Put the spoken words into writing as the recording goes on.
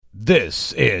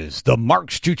This is the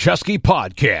Mark Struczewski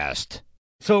podcast.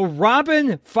 So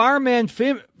Robin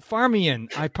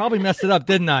Farmanfarmaian, I probably messed it up,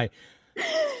 didn't I?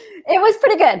 It was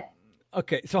pretty good.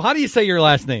 Okay, so how do you say your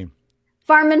last name?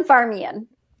 Farmanfarmaian.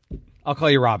 I'll call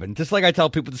you Robin. Just like I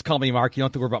tell people, just call me Mark. You don't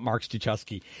have to worry about Mark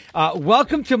Struczewski.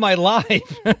 Welcome to my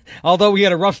live. Although we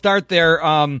had a rough start there,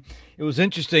 it was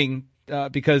interesting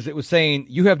because it was saying,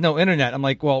 you have no internet. I'm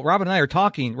like, well, Robin and I are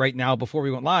talking right now before we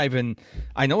went live, and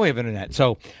I know we have internet.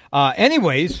 So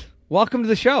anyways, welcome to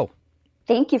the show.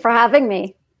 Thank you for having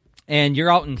me. And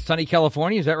you're out in sunny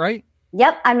California, is that right?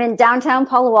 Yep, I'm in downtown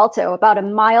Palo Alto, about a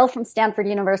mile from Stanford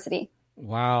University.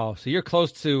 Wow. So you're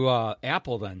close to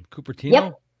Apple then,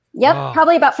 Cupertino? Yep, Oh.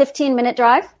 Probably about 15-minute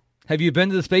drive. Have you been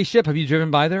to the spaceship? Have you driven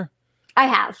by there? I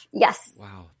have, yes.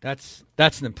 Wow, that's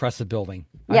an impressive building.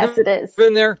 Yes, it is.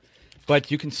 Been there,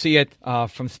 but you can see it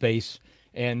from space.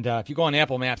 And if you go on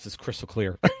Apple Maps, it's crystal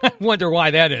clear. I wonder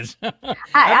why that is. I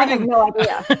have no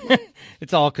idea.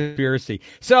 It's all conspiracy.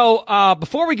 So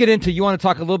before we get into, you want to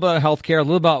talk a little bit about healthcare, a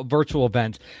little about virtual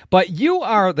events, but you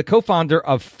are the co-founder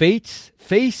of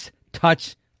Face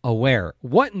Touch Aware.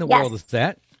 What in the world is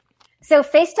that? So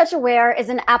Face Touch Aware is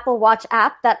an Apple Watch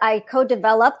app that I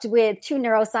co-developed with two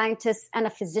neuroscientists and a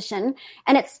physician.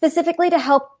 And it's specifically to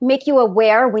help make you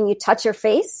aware when you touch your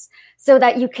face so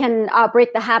that you can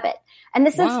break the habit. And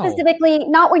this is specifically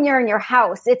not when you're in your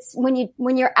house. It's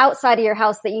when you're outside of your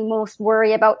house that you most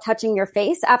worry about touching your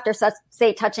face after,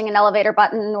 say, touching an elevator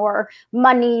button or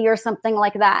money or something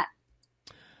like that.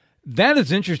 That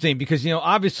is interesting because,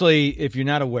 obviously, if you're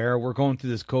not aware, we're going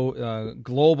through this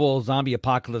global zombie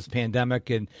apocalypse pandemic.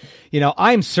 And,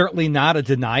 I'm certainly not a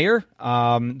denier.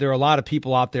 There are a lot of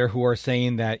people out there who are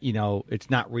saying that, it's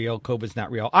not real. COVID's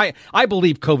not real. I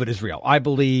believe COVID is real. I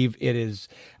believe it is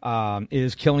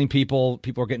killing people.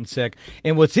 People are getting sick.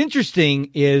 And what's interesting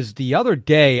is the other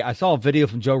day I saw a video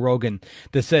from Joe Rogan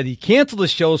that said he canceled his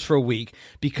shows for a week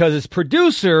because his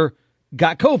producer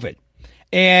got COVID.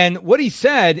 And what he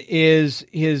said is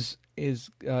his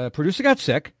producer got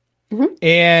sick,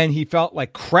 and he felt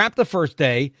like crap the first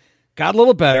day, got a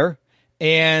little better,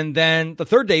 and then the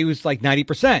third day he was like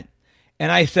 90%.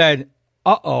 And I said,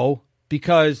 uh-oh,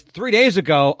 because 3 days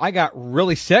ago I got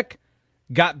really sick,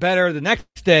 got better the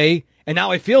next day, and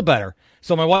now I feel better.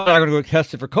 So my wife and I are going to go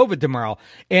test it for COVID tomorrow.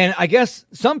 And I guess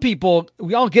some people,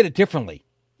 we all get it differently.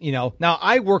 Now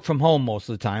I work from home most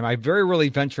of the time. I very rarely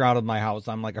venture out of my house.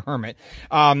 I'm like a hermit.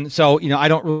 So I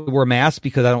don't really wear masks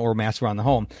because I don't wear masks around the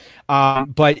home.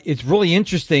 But it's really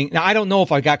interesting. Now, I don't know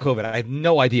if I got COVID. I have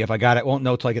no idea if I got it. Won't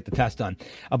know until I get the test done.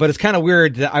 But it's kind of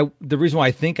weird that the reason why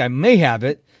I think I may have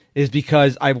it is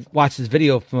because I watched this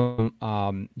video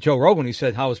from Joe Rogan who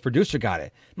said how his producer got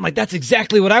it. I'm like, that's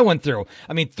exactly what I went through.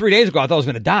 I mean, 3 days ago, I thought I was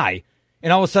going to die.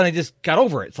 And all of a sudden, I just got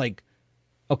over it. It's like,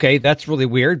 okay, that's really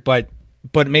weird, but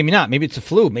maybe not. Maybe it's a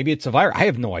flu. Maybe it's a virus. I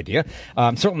have no idea.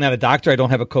 I'm certainly not a doctor. I don't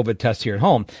have a COVID test here at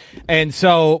home. And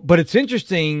so, but it's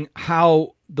interesting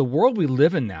how the world we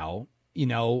live in now, we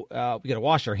got to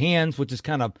wash our hands, which is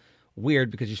kind of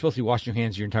weird because you're supposed to be washing your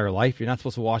hands your entire life. You're not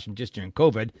supposed to wash them just during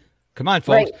COVID. Come on,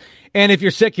 folks. Right. And if you're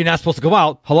sick, you're not supposed to go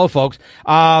out. Hello, folks.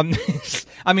 I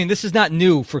mean, this is not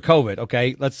new for COVID.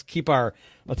 Okay. Let's keep our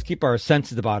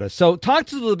senses about us. So talk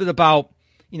to us a little bit about,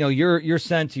 your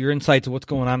sense, your insights of what's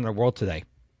going on in the world today.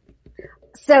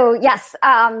 So yes,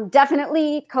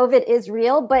 definitely COVID is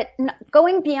real, but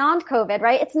going beyond COVID,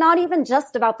 right? It's not even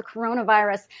just about the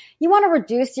coronavirus. You want to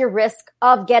reduce your risk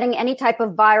of getting any type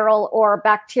of viral or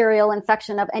bacterial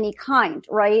infection of any kind,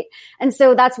 right? And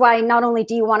so that's why not only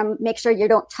do you want to make sure you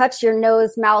don't touch your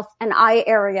nose, mouth, and eye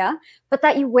area, but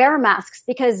that you wear masks,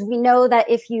 because we know that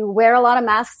if you wear a lot of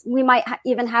masks, we might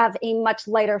even have a much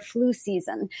lighter flu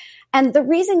season. And the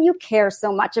reason you care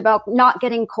so much about not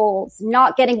getting colds,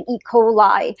 not getting E.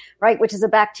 coli, right, which is a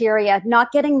bacteria,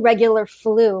 not getting regular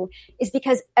flu, is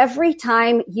because every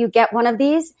time you get one of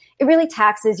these, it really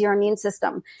taxes your immune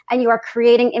system and you are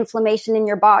creating inflammation in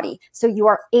your body. So you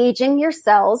are aging your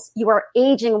cells, you are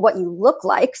aging what you look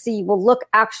like, so you will look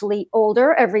actually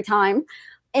older every time.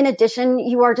 In addition,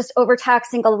 you are just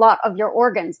overtaxing a lot of your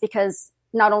organs because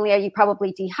not only are you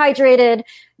probably dehydrated,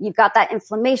 you've got that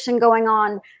inflammation going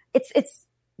on. It's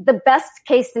the best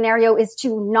case scenario is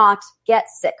to not get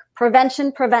sick.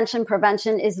 Prevention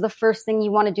is the first thing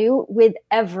you want to do with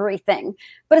everything,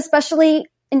 but especially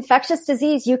infectious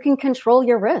disease, you can control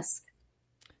your risk.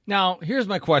 Now, here's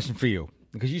my question for you,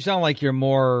 because you sound like you're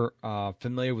more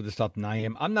familiar with this stuff than I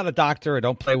am. I'm not a doctor. I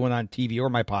don't play one on TV or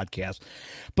my podcast.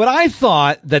 But I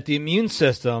thought that the immune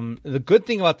system, the good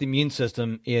thing about the immune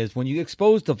system is when you get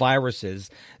exposed to viruses,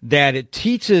 that it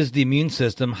teaches the immune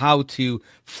system how to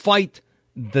fight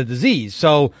the disease.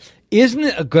 So isn't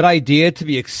it a good idea to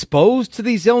be exposed to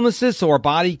these illnesses so our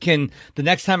body can, the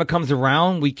next time it comes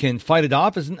around, we can fight it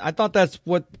off? I thought that's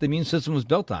what the immune system was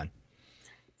built on.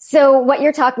 So what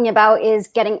you're talking about is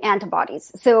getting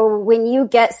antibodies. So when you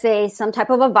get, say, some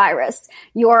type of a virus,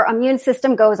 your immune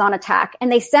system goes on attack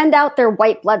and they send out their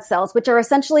white blood cells, which are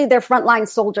essentially their frontline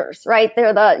soldiers, right?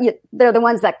 They're the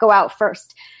ones that go out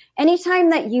first.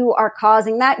 Anytime that you are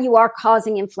causing that, you are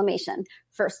causing inflammation,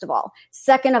 first of all.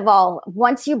 Second of all,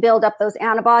 once you build up those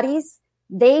antibodies,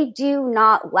 they do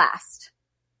not last,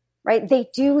 right? They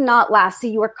do not last. So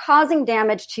you are causing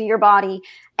damage to your body.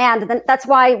 And then that's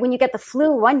why when you get the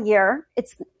flu one year,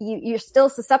 you're still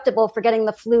susceptible for getting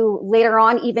the flu later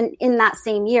on, even in that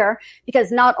same year,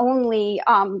 because not only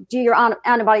do your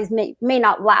antibodies may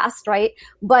not last, right?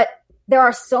 But there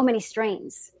are so many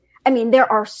strains. I mean,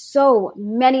 there are so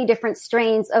many different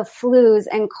strains of flus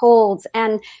and colds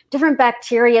and different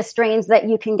bacteria strains that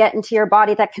you can get into your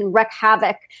body that can wreak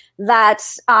havoc. That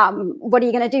what are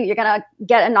you going to do? You're going to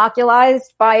get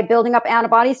inoculized by building up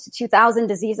antibodies to 2,000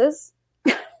 diseases,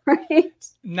 right?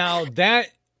 Now,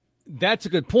 that's a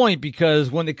good point,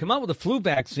 because when they come out with a flu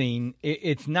vaccine,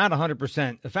 it's not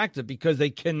 100% effective because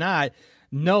they cannot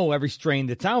know every strain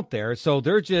that's out there. So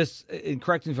they're just, and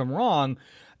correct me if I'm wrong,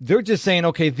 they're just saying,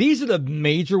 okay, these are the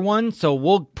major ones, so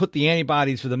we'll put the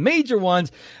antibodies for the major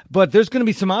ones, but there's going to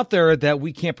be some out there that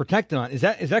we can't protect them on. Is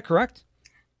that correct?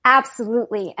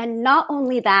 Absolutely. And not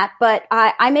only that, but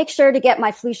I make sure to get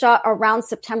my flu shot around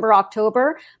September,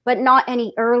 October, but not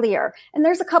any earlier. And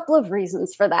there's a couple of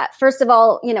reasons for that. First of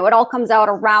all, it all comes out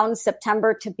around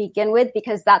September to begin with,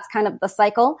 because that's kind of the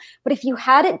cycle. But if you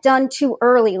had it done too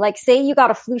early, like say you got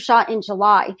a flu shot in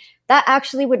July, that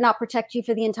actually would not protect you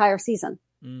for the entire season.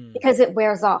 Because it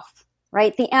wears off,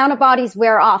 right? The antibodies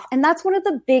wear off. And that's one of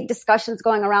the big discussions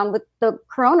going around with the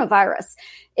coronavirus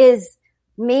is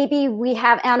maybe we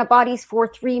have antibodies for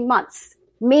 3 months.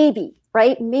 Maybe,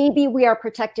 right? Maybe we are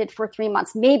protected for 3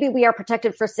 months. Maybe we are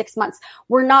protected for 6 months.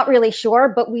 We're not really sure,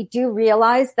 but we do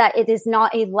realize that it is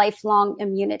not a lifelong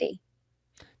immunity.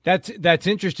 That's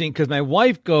interesting, because my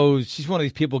wife she's one of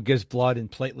these people who gives blood and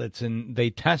platelets, and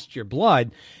they test your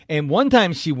blood. And one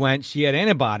time she went, she had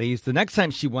antibodies. The next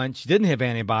time she went, she didn't have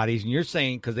antibodies. And you're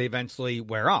saying because they eventually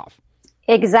wear off.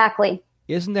 Exactly.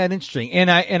 Isn't that interesting?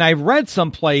 And I read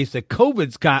someplace that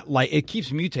COVID's got, like, it keeps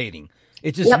mutating.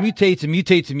 It just mutates and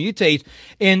mutates and mutates.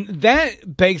 And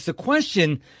that begs the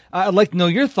question, I'd like to know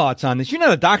your thoughts on this. You're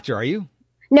not a doctor, are you?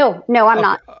 No, I'm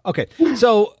not. Okay.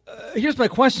 So here's my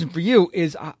question for you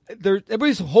is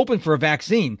everybody's hoping for a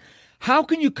vaccine. How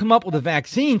can you come up with a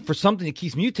vaccine for something that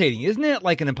keeps mutating? Isn't that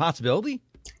like an impossibility?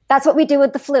 That's what we do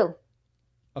with the flu.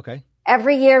 Okay.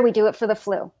 Every year we do it for the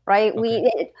flu, right?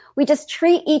 Okay. We just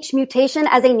treat each mutation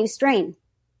as a new strain.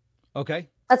 Okay.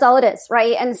 That's all it is,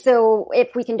 right? And so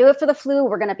if we can do it for the flu,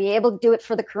 we're going to be able to do it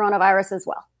for the coronavirus as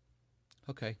well.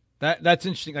 Okay. That's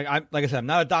interesting. Like I said, I'm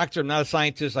not a doctor. I'm not a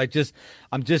scientist.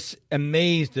 I'm just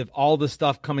amazed at all the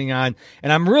stuff coming on.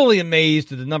 And I'm really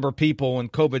amazed at the number of people when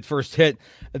COVID first hit,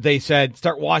 they said,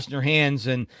 start washing your hands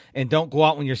and don't go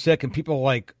out when you're sick. And people are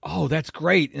like, oh, that's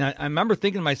great. And I remember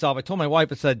thinking to myself, I told my wife,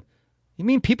 I said, you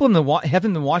mean people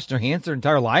haven't been washing their hands their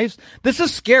entire lives? This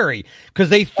is scary, because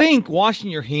they think washing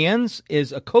your hands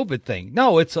is a COVID thing.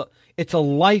 No, it's a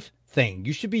life thing.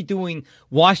 You should be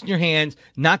washing your hands,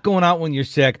 not going out when you're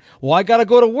sick. Well, I got to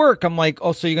go to work. I'm like,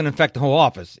 oh, so you're going to infect the whole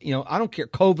office. I don't care.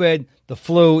 COVID, the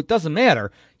flu, it doesn't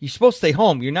matter. You're supposed to stay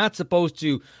home. You're not supposed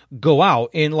to go out.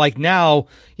 And like now,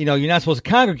 you're not supposed to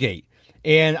congregate.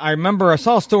 And I remember I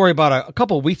saw a story about a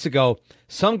couple of weeks ago.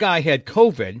 Some guy had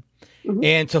COVID. Mm-hmm.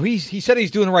 And so he said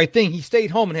he's doing the right thing. He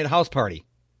stayed home and had a house party.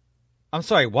 I'm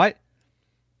sorry, what?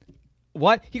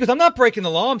 What? He goes, I'm not breaking the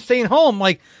law. I'm staying home.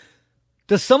 Like,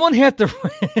 does someone have to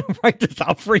write this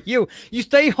out for you? You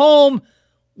stay home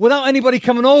without anybody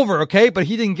coming over, okay? But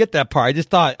he didn't get that part. I just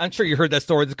thought, I'm sure you heard that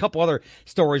story. There's a couple other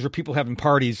stories where people having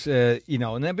parties, and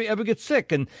everybody gets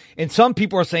sick. And some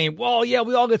people are saying, well, yeah,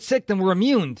 we all get sick, then we're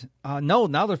immune. No,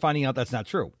 now they're finding out that's not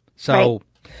true. So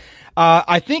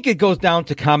I think it goes down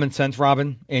to common sense,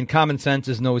 Robin. And common sense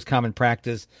isn't always common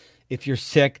practice. If you're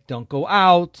sick, don't go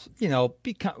out.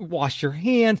 Wash your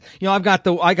hands. I got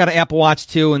an Apple Watch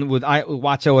too, and with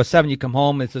Watch OS 7, you come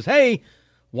home and it says, "Hey,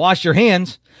 wash your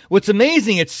hands." What's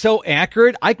amazing, it's so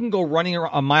accurate. I can go running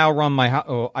a mile around my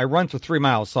house. I run for 3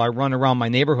 miles, so I run around my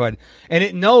neighborhood, and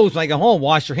it knows when I go home,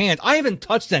 wash your hands. I haven't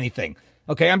touched anything.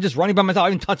 Okay, I'm just running by myself. I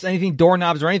haven't touched anything,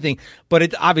 doorknobs or anything. But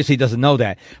it obviously doesn't know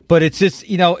that. But it's just,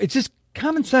 it's just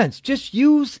common sense. Just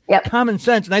use common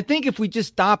sense. And I think if we just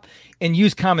stop and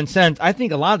use common sense, I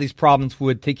think a lot of these problems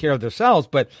would take care of themselves.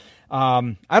 But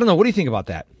I don't know. What do you think about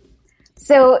that?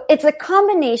 So it's a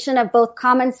combination of both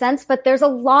common sense, but there's a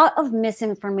lot of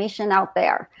misinformation out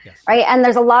there, right? And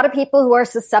there's a lot of people who are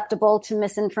susceptible to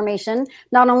misinformation.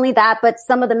 Not only that, but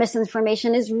some of the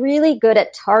misinformation is really good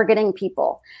at targeting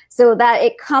people so that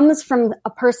it comes from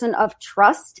a person of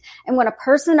trust. And when a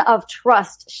person of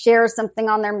trust shares something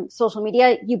on their social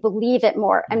media, you believe it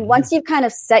more. And once you've kind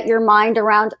of set your mind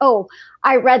around, oh,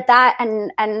 I read that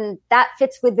and that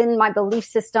fits within my belief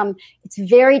system, it's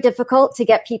very difficult to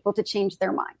get people to change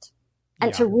their mind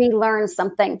and to relearn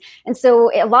something. And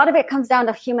so a lot of it comes down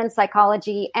to human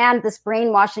psychology and this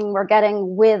brainwashing we're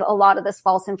getting with a lot of this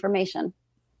false information.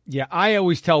 Yeah, I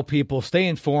always tell people, stay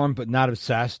informed but not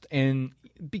obsessed, and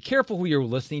be careful who you're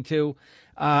listening to.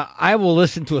 I will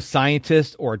listen to a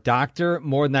scientist or a doctor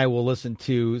more than I will listen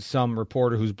to some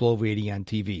reporter who's bloviating on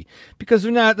TV, because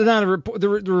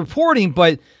they're reporting,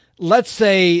 but let's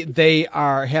say they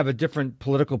have a different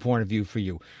political point of view for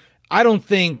you. I don't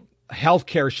think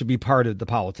healthcare should be part of the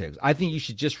politics. I think you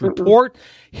should just report,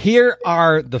 here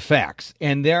are the facts.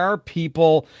 And there are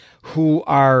people who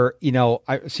are,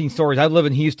 I've seen stories. I live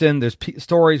in Houston. There's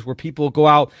stories where people go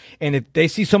out and if they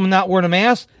see someone not wearing a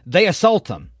mask, they assault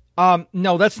them.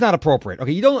 No, that's not appropriate.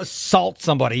 Okay, you don't assault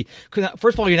somebody.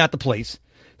 First of all, you're not the police.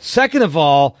 Second of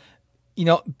all,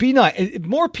 be nice.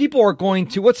 More people are going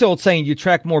to, what's the old saying? You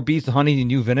attract more bees to honey than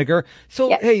you vinegar.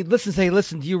 So, hey,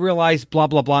 listen, do you realize blah,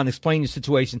 blah, blah, and explain your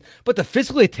situation. But to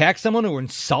physically attack someone or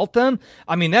insult them,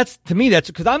 I mean, that's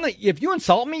because if you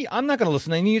insult me, I'm not going to listen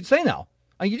to anything you'd say now.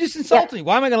 You just insulted me.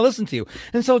 Why am I going to listen to you?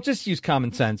 And so just use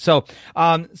common sense. So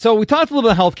we talked a little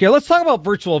bit about healthcare. Let's talk about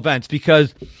virtual events,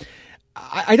 because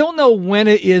I don't know when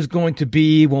it is going to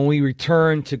be when we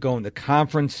return to going to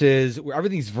conferences.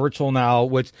 Everything's virtual now,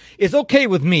 which is okay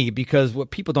with me, because what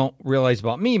people don't realize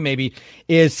about me maybe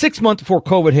is 6 months before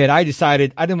COVID hit, I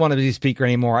decided I didn't want to be a speaker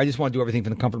anymore. I just want to do everything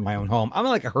from the comfort of my own home. I'm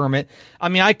like a hermit. I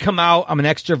mean, I come out, I'm an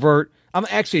extrovert. I'm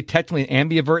actually technically an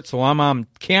ambivert, so I'm on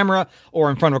camera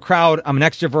or in front of a crowd. I'm an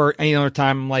extrovert. Any other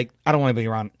time, I'm like, I don't want to be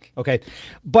around. Okay.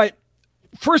 But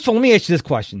first of all, let me ask you this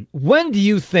question. When do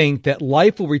you think that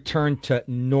life will return to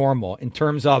normal in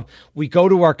terms of we go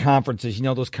to our conferences,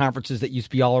 those conferences that used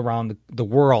to be all around the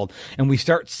world, and we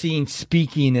start seeing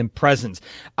speaking and presence?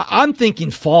 I'm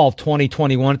thinking fall of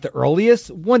 2021 at the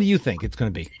earliest. When do you think it's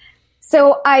going to be?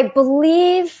 So I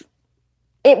believe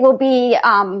it will be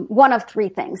one of three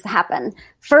things happen.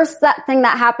 First, that thing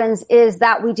that happens is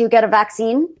that we do get a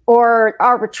vaccine, or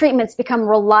our treatments become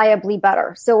reliably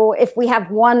better. So if we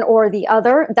have one or the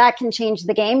other, that can change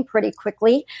the game pretty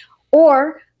quickly.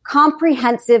 Or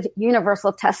comprehensive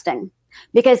universal testing.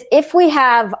 Because if we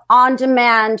have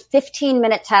on-demand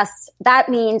 15-minute tests, that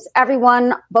means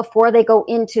everyone before they go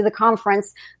into the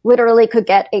conference literally could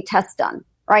get a test done.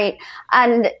 Right.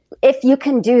 And if you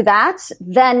can do that,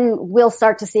 then we'll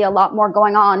start to see a lot more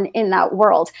going on in that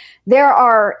world. There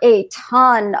are a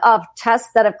ton of tests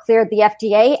that have cleared the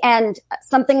FDA, and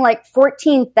something like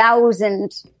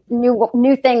 14,000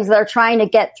 new things that are trying to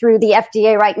get through the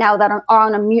FDA right now that are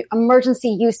on an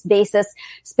emergency use basis,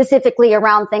 specifically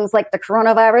around things like the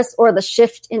coronavirus or the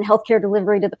shift in healthcare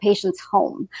delivery to the patient's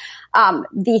home.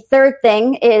 The third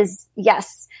thing is,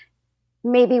 yes,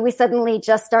 maybe we suddenly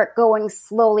just start going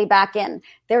slowly back in.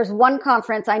 There's one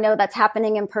conference I know that's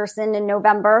happening in person in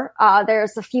November.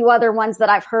 There's a few other ones that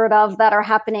I've heard of that are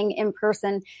happening in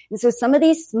person. And so some of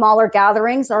these smaller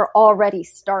gatherings are already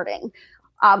starting.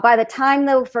 By the time,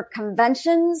 though, for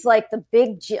conventions, like the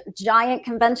big giant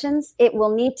conventions, it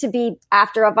will need to be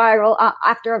after a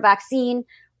vaccine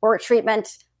or a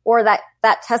treatment or that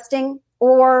testing,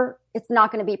 or it's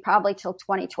not going to be probably till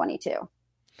 2022.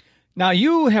 Now,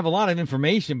 you have a lot of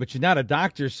information, but you're not a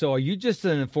doctor, so are you just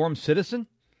an informed citizen?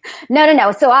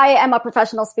 No. So I am a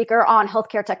professional speaker on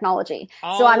healthcare technology.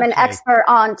 So I'm an expert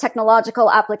on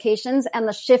technological applications and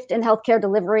the shift in healthcare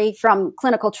delivery from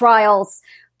clinical trials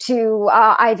to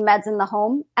IV meds in the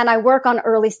home. And I work on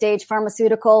early stage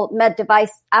pharmaceutical med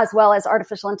device as well as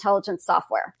artificial intelligence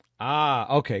software.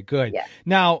 Okay, good. Yeah.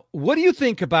 Now, what do you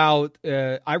think about,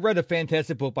 I read a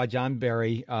fantastic book by John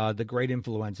Barry, The Great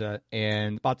Influenza,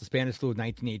 and about the Spanish flu of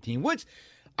 1918, which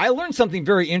I learned something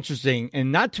very interesting,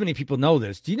 and not too many people know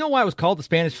this. Do you know why it was called the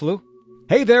Spanish flu?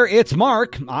 Hey there, it's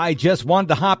Mark. I just wanted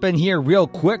to hop in here real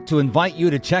quick to invite you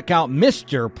to check out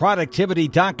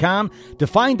MrProductivity.com to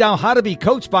find out how to be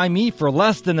coached by me for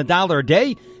less than $1 a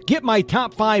day. Get my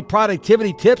top 5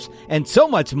 productivity tips and so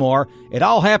much more. It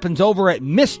all happens over at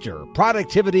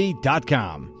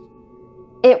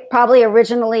MrProductivity.com. It probably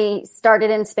originally started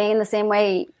in Spain the same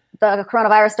way the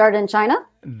coronavirus started in China.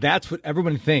 That's what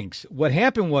everyone thinks. What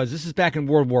happened was, this is back in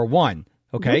World War I,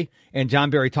 okay? Mm-hmm. And John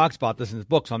Barry talks about this in his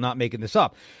book, so I'm not making this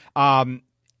up.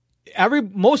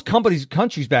 most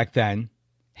countries back then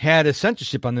had a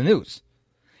censorship on the news.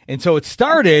 And so it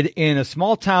started in a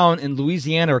small town in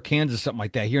Louisiana or Kansas, something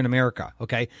like that, here in America.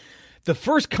 Okay. The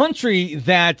first country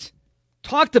that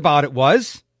talked about it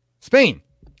was Spain.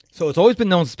 So it's always been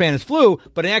known as Spanish flu,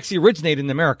 but it actually originated in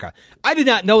America. I did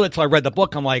not know that until I read the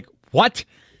book. I'm like, what?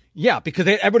 Yeah, because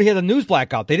everybody had a news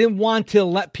blackout. They didn't want to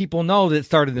let people know that it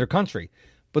started in their country.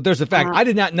 But there's a fact. I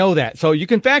did not know that. So you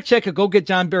can fact check it. Go get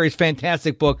John Barry's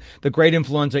fantastic book, The Great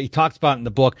Influenza. He talks about it in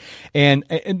the book. And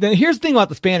then here's the thing about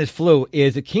the Spanish flu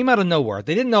is it came out of nowhere.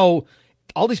 They didn't know.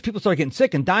 All these people started getting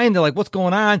sick and dying. They're like, what's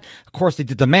going on? Of course, they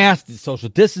did the mask, did social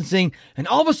distancing. And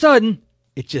all of a sudden,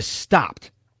 it just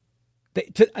stopped.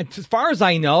 As far as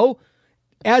I know,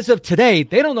 as of today,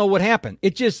 they don't know what happened.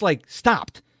 It just like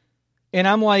stopped. And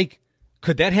I'm like,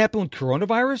 could that happen with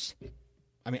coronavirus?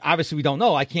 I mean, obviously we don't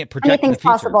know. I can't project in the future.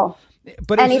 Possible.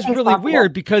 But it's just really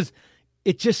weird because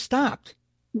it just stopped.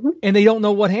 Mm-hmm. And they don't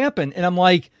know what happened. And I'm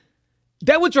like,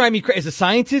 that would drive me crazy. As a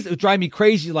scientist, it would drive me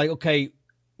crazy. Like, okay,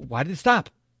 why did it stop?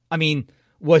 I mean,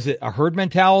 was it a herd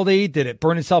mentality? Did it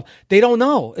burn itself? They don't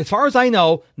know. As far as I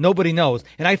know, nobody knows.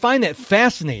 And I find that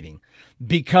fascinating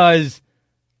because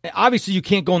obviously you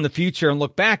can't go in the future and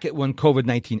look back at when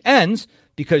COVID-19 ends,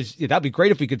 because that'd be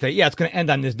great if we could say, yeah, it's going to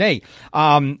end on this day.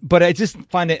 But I just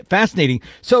find it fascinating.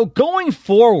 So going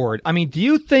forward, I mean, do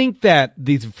you think that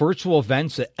these virtual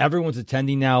events that everyone's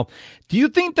attending now, do you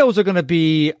think those are going to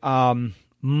be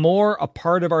more a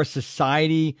part of our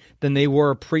society than they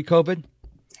were pre-COVID?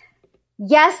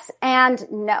 Yes and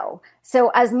no. So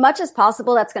as much as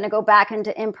possible, that's going to go back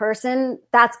into in-person.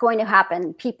 That's going to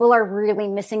happen. People are really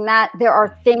missing that. There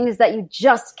are things that you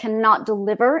just cannot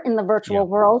deliver in the virtual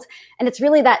world. And it's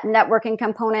really that networking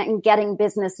component and getting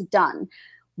business done.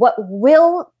 What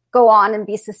will go on and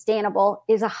be sustainable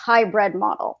is a hybrid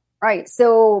model, right?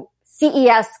 So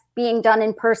CES being done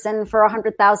in person for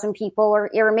 100,000 people,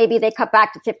 or maybe they cut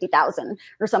back to 50,000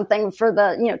 or something for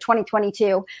the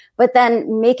 2022, but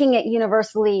then making it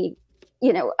universally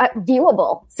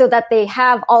viewable so that they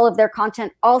have all of their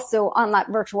content also on that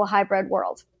virtual hybrid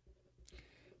world.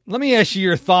 Let me ask you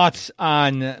your thoughts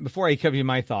on, before I give you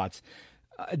my thoughts,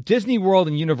 Disney World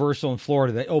and Universal in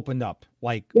Florida, they opened up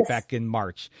back in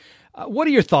March. What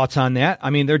are your thoughts on that? I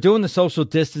mean, they're doing the social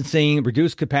distancing,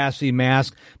 reduced capacity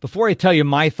mask. Before I tell you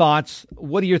my thoughts,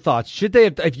 what are your thoughts? Should they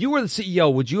have, if you were the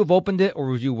CEO, would you have opened it or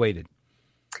would you waited?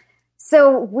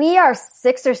 So we are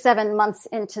 6 or 7 months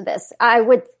into this. I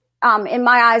would, in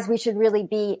my eyes, we should really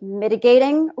be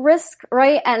mitigating risk,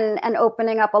 right? And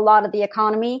opening up a lot of the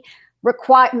economy.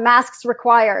 Masks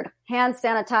required, hand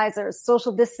sanitizers,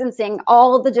 social distancing,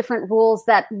 all of the different rules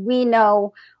that we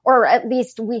know, or at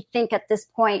least we think at this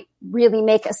point, really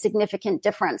make a significant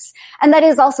difference. And that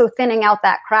is also thinning out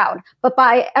that crowd. But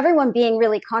by everyone being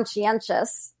really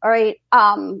conscientious, all right,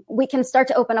 we can start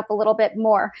to open up a little bit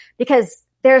more, because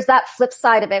there's that flip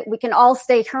side of it. We can all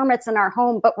stay hermits in our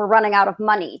home, but we're running out of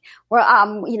money. We're,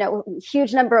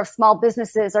 huge number of small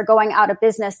businesses are going out of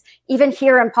business. Even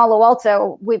here in Palo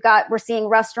Alto, we're seeing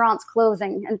restaurants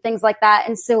closing and things like that.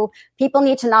 And so people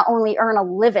need to not only earn a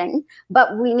living,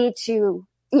 but we need to,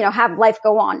 have life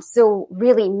go on. So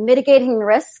really mitigating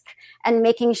risk and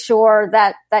making sure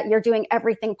that you're doing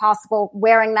everything possible,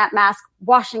 wearing that mask,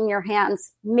 washing your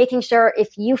hands, making sure if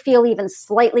you feel even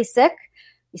slightly sick,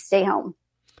 you stay home.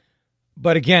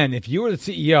 But again, if you were the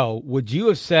CEO, would you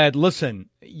have said, listen,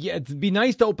 yeah, it'd be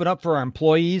nice to open up for our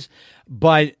employees,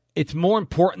 but it's more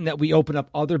important that we open up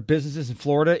other businesses in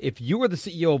Florida? If you were the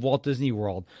CEO of Walt Disney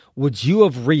World, would you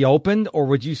have reopened, or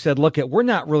would you said, look, we're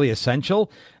not really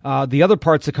essential. The other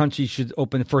parts of the country should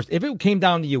open first. If it came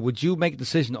down to you, would you make a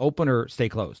decision to open or stay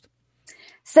closed?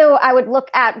 So I would look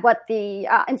at what the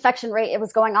infection rate it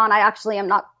was going on. I actually am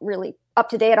not really up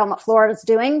to date on what Florida's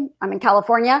doing. I'm in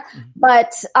California. Mm-hmm.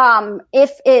 But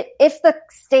if the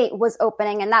state was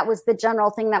opening and that was the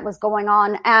general thing that was going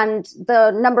on and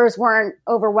the numbers weren't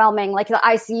overwhelming, like the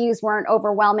ICUs weren't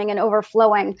overwhelming and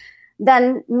overflowing,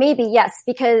 then maybe yes,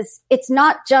 because it's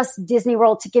not just Disney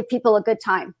World to give people a good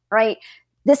time, right?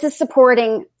 This is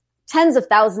supporting tens of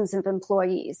thousands of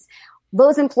employees.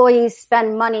 Those employees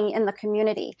spend money in the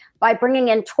community. By bringing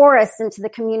in tourists into the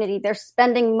community, they're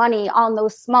spending money on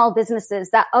those small businesses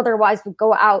that otherwise would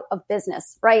go out of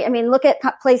business, right? I mean, look at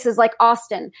places like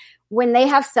Austin. When they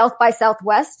have South by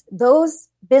Southwest, those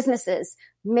businesses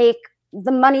make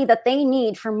the money that they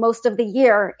need for most of the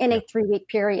year in a 3-week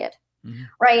period. Mm-hmm.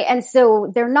 Right. And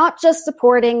so they're not just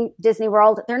supporting Disney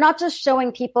World. They're not just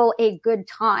showing people a good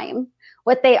time.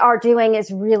 What they are doing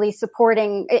is really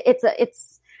supporting.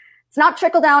 It's not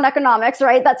trickle down economics,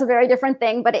 right? That's a very different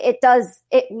thing, but it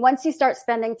once you start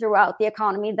spending throughout the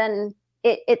economy, then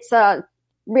it's a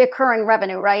reoccurring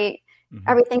revenue, right? Mm-hmm.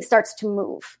 Everything starts to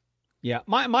move. Yeah.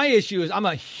 My issue is I'm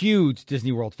a huge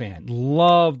Disney World fan.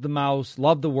 Love the mouse,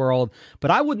 love the world, but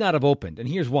I would not have opened. And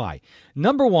here's why.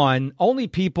 Number one,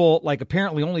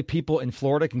 apparently only people in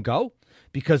Florida can go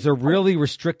because they're really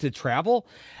restricted travel.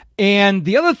 And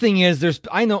the other thing is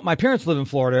I know my parents live in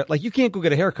Florida. Like, you can't go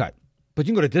get a haircut, but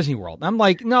you can go to Disney World. And I'm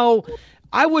like, no,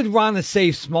 I would want to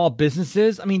save small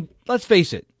businesses. I mean, let's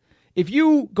face it. If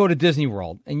you go to Disney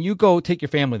World and you go take your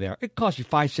family there, it costs you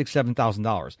 $5,000, $6,000,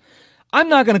 $7,000. I'm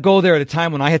not going to go there at a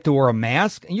time when I have to wear a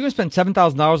mask. And you're going to spend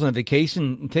 $7,000 on a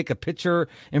vacation and take a picture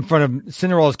in front of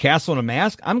Cinderella's castle in a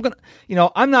mask. I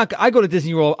go to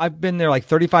Disney World. I've been there like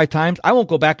 35 times. I won't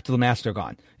go back until the masks are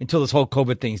gone, until this whole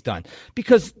COVID thing's done.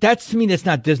 Because to me, that's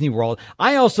not Disney World.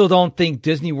 I also don't think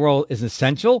Disney World is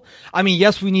essential. I mean,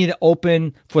 yes, we need to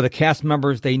open for the cast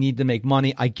members. They need to make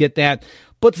money. I get that.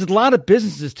 But there's a lot of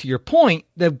businesses, to your point,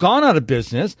 that have gone out of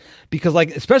business because,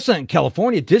 like, especially in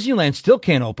California, Disneyland still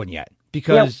can't open yet.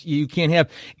 Because you can't have,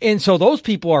 and so those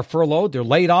people are furloughed, they're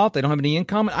laid off, they don't have any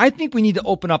income. I think we need to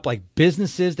open up like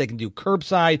businesses that can do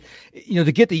curbside,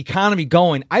 to get the economy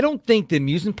going. I don't think the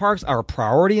amusement parks are a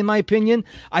priority, in my opinion.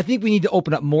 I think we need to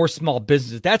open up more small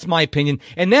businesses. That's my opinion.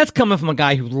 And that's coming from a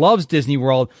guy who loves Disney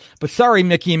World. But sorry,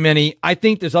 Mickey and Minnie, I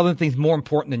think there's other things more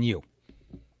important than you.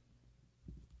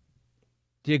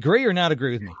 Do you agree or not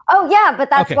agree with me? Oh yeah,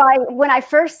 but that's why when I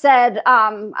first said,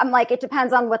 I'm like, it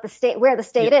depends on where the state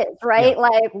is, right? Yeah.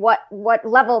 Like what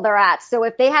level they're at. So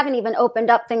if they haven't even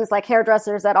opened up things like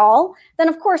hairdressers at all, then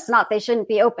of course not. They shouldn't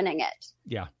be opening it.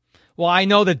 Yeah. Well, I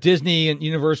know that Disney and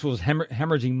Universal was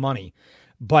hemorrhaging money.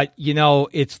 But,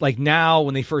 it's like now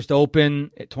when they first open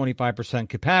at 25%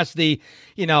 capacity,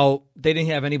 they didn't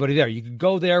have anybody there. You could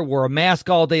go there, wear a mask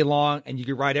all day long, and you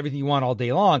could ride everything you want all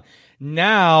day long.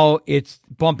 Now it's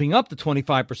bumping up to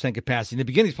 25% capacity. In the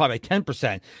beginning, it's probably like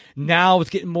 10%. Now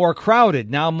it's getting more crowded.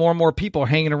 Now more and more people are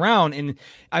hanging around. And,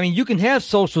 I mean, you can have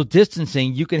social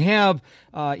distancing. You can have,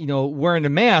 wearing a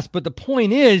mask. But the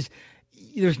point is,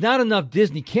 there's not enough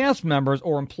Disney cast members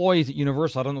or employees at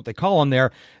Universal. I don't know what they call them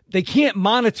there. They can't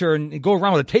monitor and go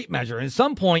around with a tape measure. And at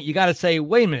some point, you got to say,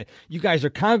 wait a minute, you guys are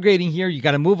congregating here. You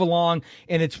got to move along.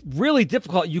 And it's really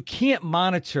difficult. You can't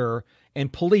monitor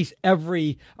and police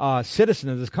every citizen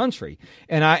of this country.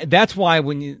 And that's why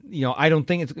when I don't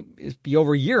think it's be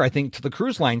over a year, I think, till the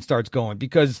cruise line starts going,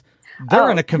 because they're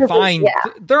on a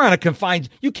confined,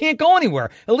 you can't go anywhere.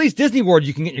 At least Disney World,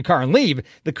 you can get in your car and leave.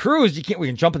 The cruise, we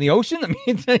can jump in the ocean. I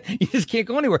mean, you just can't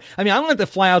go anywhere. I mean, I'm going to have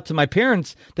to fly out to my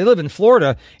parents. They live in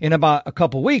Florida in about a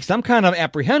couple of weeks. I'm kind of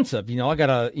apprehensive. I got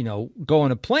to, go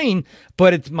on a plane,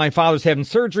 but it's my father's having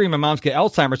surgery. My mom's got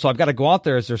Alzheimer's. So I've got to go out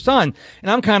there as their son.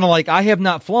 And I'm kind of like, I have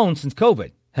not flown since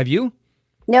COVID. Have you?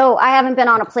 No, I haven't been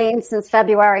on a plane since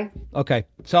February. Okay.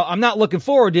 So I'm not looking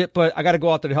forward to it, but I got to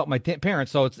go out there to help my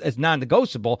parents. So it's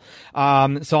non-negotiable. So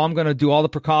I'm going to do all the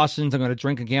precautions. I'm going to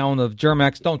drink a gallon of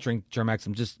Germex. Don't drink Germex.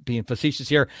 I'm just being facetious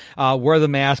here. Wear the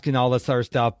mask and all this other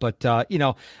stuff. But,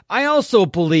 I also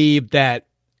believe that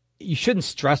you shouldn't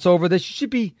stress over this. You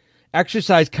should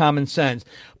exercise common sense.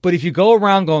 But if you go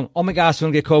around going, oh my gosh, I'm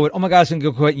going to get COVID. Oh my gosh, I'm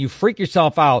going to get COVID. And you freak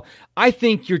yourself out. I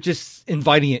think you're just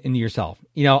inviting it into yourself.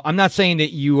 I'm not saying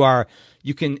that you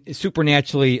can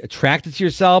supernaturally attract it to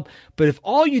yourself, but if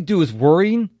all you do is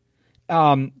worrying,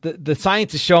 the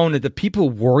science has shown that the people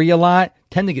who worry a lot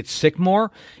tend to get sick more.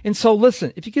 And so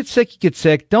listen, if you get sick, you get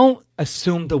sick. Don't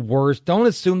assume the worst. Don't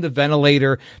assume the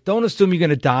ventilator. Don't assume you're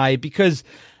going to die, because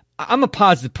I'm a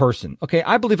positive person. Okay.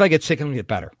 I believe I get sick, I'm going to get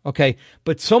better. Okay.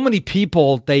 But so many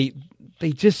people, they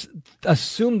just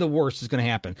assume the worst is going to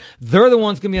happen. They're the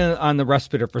ones going to be on the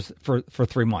respirator for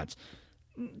 3 months.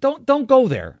 Don't go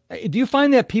there. Do you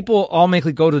find that people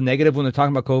automatically go to the negative when they're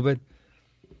talking about COVID?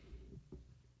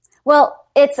 Well,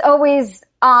 it's always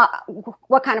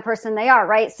what kind of person they are,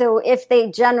 right? So if they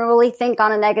generally think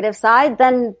on a negative side,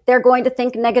 then they're going to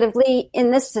think negatively in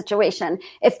this situation.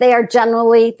 If they are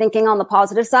generally thinking on the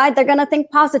positive side, they're going to think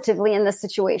positively in this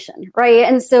situation, right?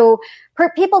 And so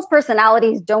people's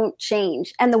personalities don't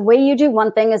change. And the way you do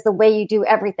one thing is the way you do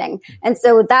everything. And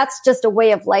so that's just a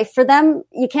way of life for them.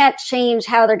 You can't change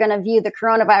how they're going to view the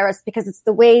coronavirus because it's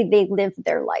the way they live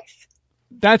their life.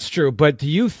 That's true. But do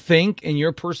you think, in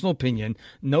your personal opinion,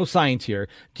 no science here,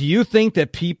 do you think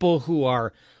that people who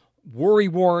are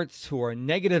worrywarts, who are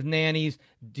negative nannies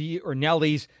or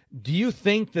Nellies, do you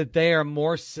think that they are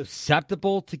more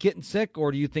susceptible to getting sick,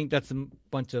 or do you think that's a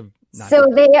bunch of So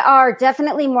they are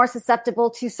definitely more susceptible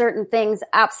to certain things.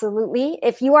 Absolutely.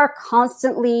 If you are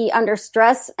constantly under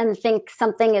stress and think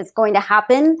something is going to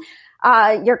happen,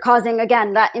 you're causing,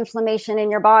 again, that inflammation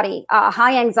in your body.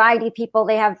 High anxiety people,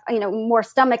 they have, more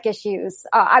stomach issues.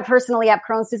 I personally have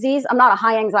Crohn's disease. I'm not a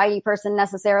high anxiety person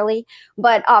necessarily,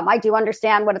 but I do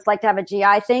understand what it's like to have a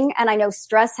GI thing. And I know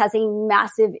stress has a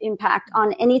massive impact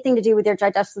on anything to do with your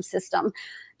digestive system.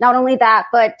 Not only that,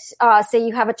 but say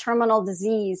you have a terminal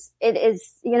disease. It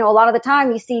is, a lot of the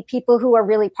time you see people who are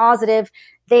really positive,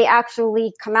 they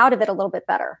actually come out of it a little bit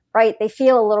better, right? They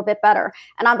feel a little bit better.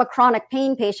 And I'm a chronic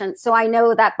pain patient, so I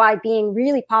know that by being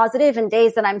really positive in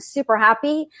days that I'm super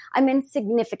happy, I'm in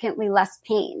significantly less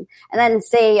pain. And then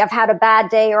say I've had a bad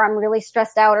day or I'm really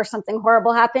stressed out or something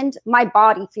horrible happened, my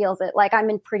body feels it like I'm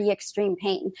in pretty extreme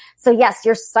pain. So yes,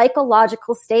 your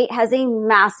psychological state has a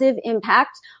massive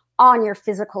impact on your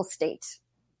physical state.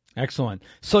 Excellent.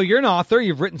 So you're an author.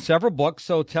 You've written several books.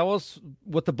 So tell us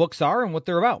what the books are and what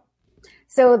they're about.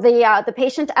 So the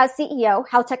Patient as CEO,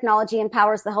 How Technology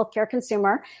Empowers the Healthcare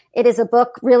Consumer. It is a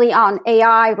book really on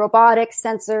AI, robotics,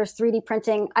 sensors, 3D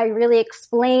printing. I really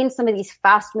explain some of these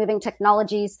fast moving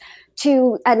technologies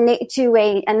to a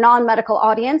non-medical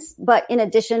audience, but in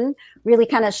addition, really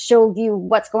kind of show you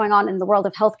what's going on in the world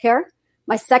of healthcare.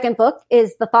 My second book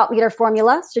is The Thought Leader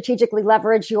Formula, Strategically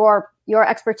Leverage Your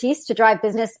Expertise to Drive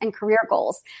Business and Career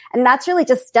Goals. And that's really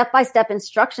just step-by-step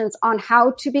instructions on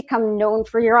how to become known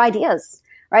for your ideas,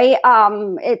 right?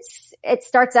 It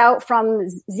starts out from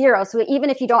zero. So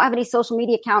even if you don't have any social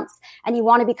media accounts and you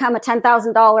want to become a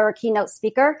 $10,000 keynote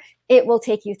speaker, it will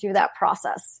take you through that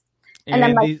process. And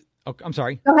then I'm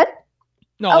sorry. Go ahead.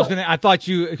 No, I thought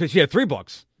because you had 3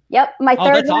 books. Yep.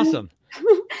 That's awesome.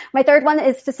 My third one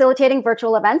is facilitating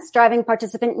virtual events, driving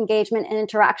participant engagement and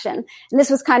interaction. And this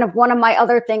was kind of one of my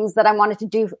other things that I wanted to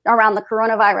do around the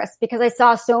coronavirus, because I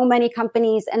saw so many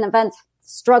companies and events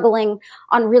struggling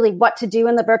on really what to do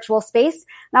in the virtual space.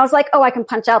 And I was like, I can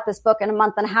punch out this book in a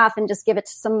month and a half and just give it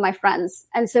to some of my friends.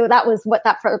 And so that was what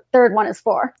that third one is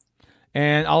for.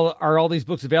 And are all these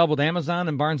books available at Amazon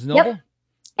and Barnes & Noble? Yep.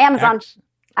 Amazon.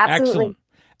 Absolutely.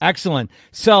 Excellent.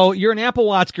 So you're an Apple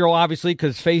Watch girl, obviously,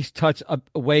 because Face Touch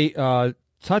Aware.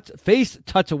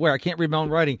 I can't read my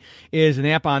own writing. Is an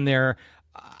app on there.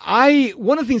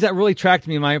 One of the things that really attracted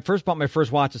me when I first bought my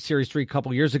first watch, a Series 3, a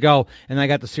couple of years ago, and I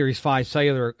got the Series 5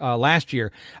 cellular last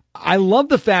year. I love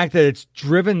the fact that it's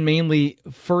driven mainly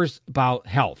first about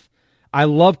health. I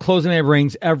love closing my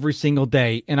rings every single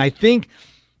day, and I think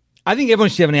everyone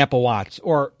should have an Apple Watch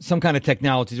or some kind of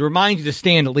technology to remind you to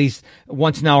stand at least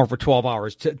once an hour for 12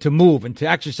 hours, to move and to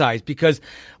exercise, because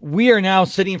we are now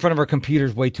sitting in front of our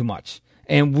computers way too much.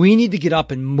 And we need to get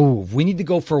up and move. We need to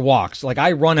go for walks. Like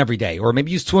I run every day, or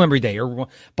maybe you swim every day, or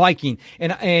biking.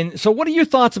 And so what are your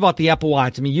thoughts about the Apple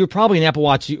Watch? I mean, you're probably an Apple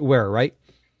Watch wearer, right?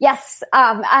 Yes.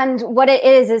 And what it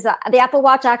is the Apple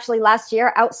Watch actually last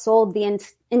year outsold the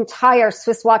entire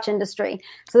Swiss watch industry.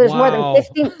 So there's more than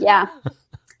 50. Yeah.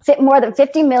 More than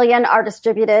 50 million are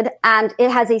distributed, and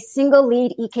it has a single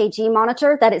lead EKG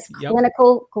monitor that is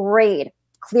clinical grade,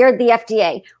 cleared the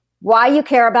FDA. Why you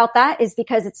care about that is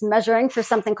because it's measuring for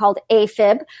something called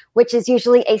AFib, which is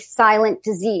usually a silent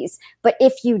disease. But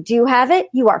if you do have it,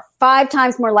 you are 5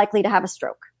 times more likely to have a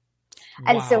stroke.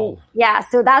 And so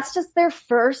that's just their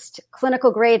first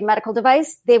clinical grade medical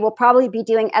device. They will probably be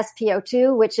doing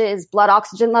SpO2, which is blood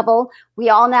oxygen level. We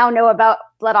all now know about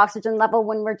blood oxygen level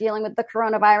when we're dealing with the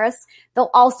coronavirus. They'll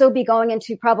also be going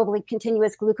into probably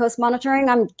continuous glucose monitoring,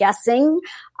 I'm guessing,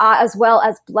 as well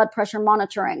as blood pressure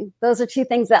monitoring. Those are 2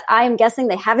 things that I am guessing.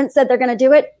 They haven't said they're going to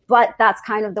do it, but that's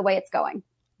kind of the way it's going.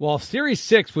 Well, Series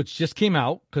 6, which just came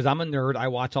out, because I'm a nerd, I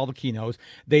watch all the keynotes,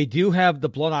 they do have the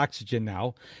blood oxygen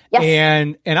now. Yes.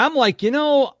 And I'm like,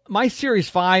 my Series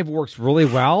 5 works really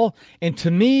well. And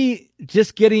to me,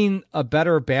 just getting a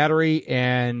better battery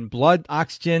and blood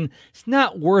oxygen, it's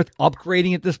not worth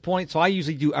upgrading at this point. So I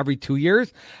usually do every 2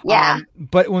 years. Yeah.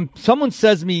 But when someone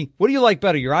says to me, what do you like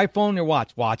better, your iPhone or your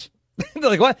watch? Watch. They're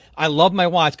like, what? I love my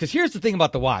watch. Because here's the thing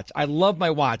about the watch. I love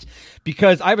my watch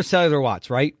because I have a cellular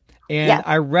watch, right? And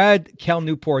I read Cal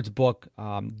Newport's book,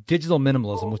 Digital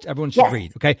Minimalism, which everyone should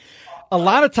read. Okay. A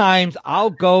lot of times I'll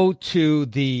go to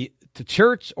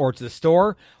church or to the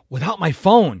store without my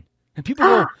phone. And people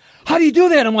go, how do you do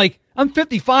that? I'm like, I'm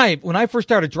 55. When I first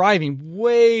started driving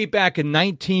way back in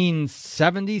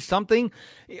 1970 something,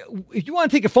 if you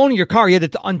want to take a phone in your car, you had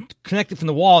to unconnect it from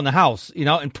the wall in the house,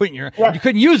 and put it in your, you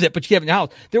couldn't use it, but you have it in the house.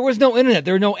 There was no internet.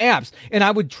 There were no apps. And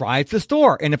I would drive to the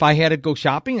store. And if I had to go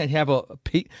shopping, I'd have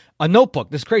a notebook.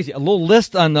 This is crazy. A little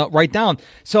list on the write down.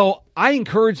 So I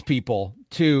encourage people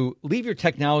to leave your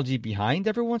technology behind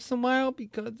every once in a while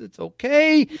because it's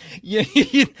okay.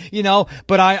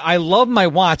 But I love my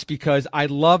watch because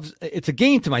it's a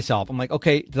game to myself. I'm like,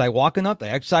 okay, did I walk enough? Did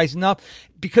I exercise enough?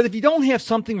 Because if you don't have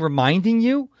something reminding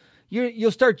you,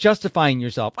 you'll start justifying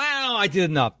yourself. Well, I did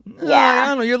enough. Yeah. I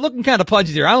don't know. You're looking kind of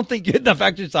pudgy there. I don't think you did enough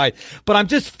exercise. But I'm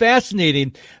just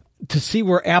fascinated to see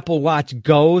where Apple Watch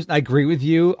goes. I agree with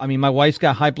you. I mean, my wife's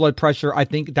got high blood pressure. I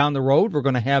think down the road, we're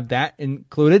going to have that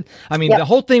included. I mean, The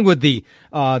whole thing with the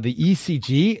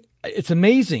ECG, it's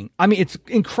amazing. I mean, it's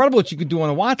incredible what you can do on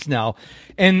a watch now.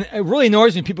 And it really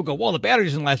annoys me when people go, well, the battery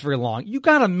doesn't last very long. You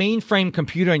got a mainframe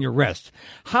computer on your wrist.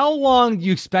 How long do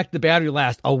you expect the battery to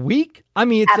last? A week? I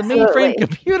mean, it's Absolutely. a mainframe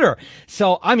computer.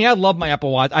 So, I mean, I love my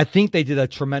Apple Watch. I think they did a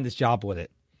tremendous job with it.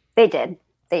 They did.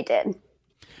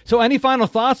 So any final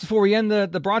thoughts before we end the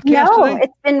broadcast today? No,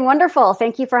 it's been wonderful.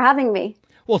 Thank you for having me.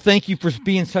 Well, thank you for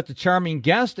being such a charming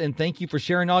guest, and thank you for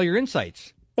sharing all your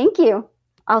insights. Thank you.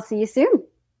 I'll see you soon.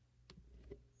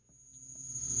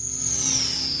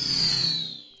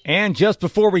 And just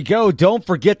before we go, don't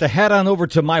forget to head on over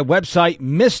to my website,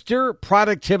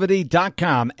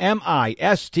 MrProductivity.com,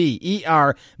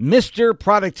 MISTER,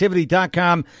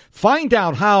 MrProductivity.com. Find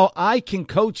out how I can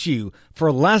coach you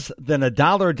for less than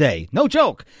 $1 a day. No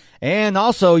joke. And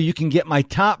also, you can get my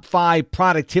top 5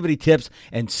 productivity tips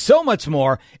and so much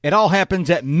more. It all happens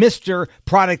at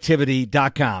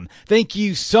MrProductivity.com. Thank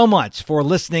you so much for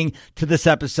listening to this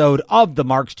episode of the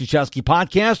Mark Struczewski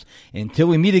Podcast. Until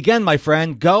we meet again, my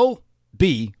friend, go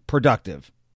be productive.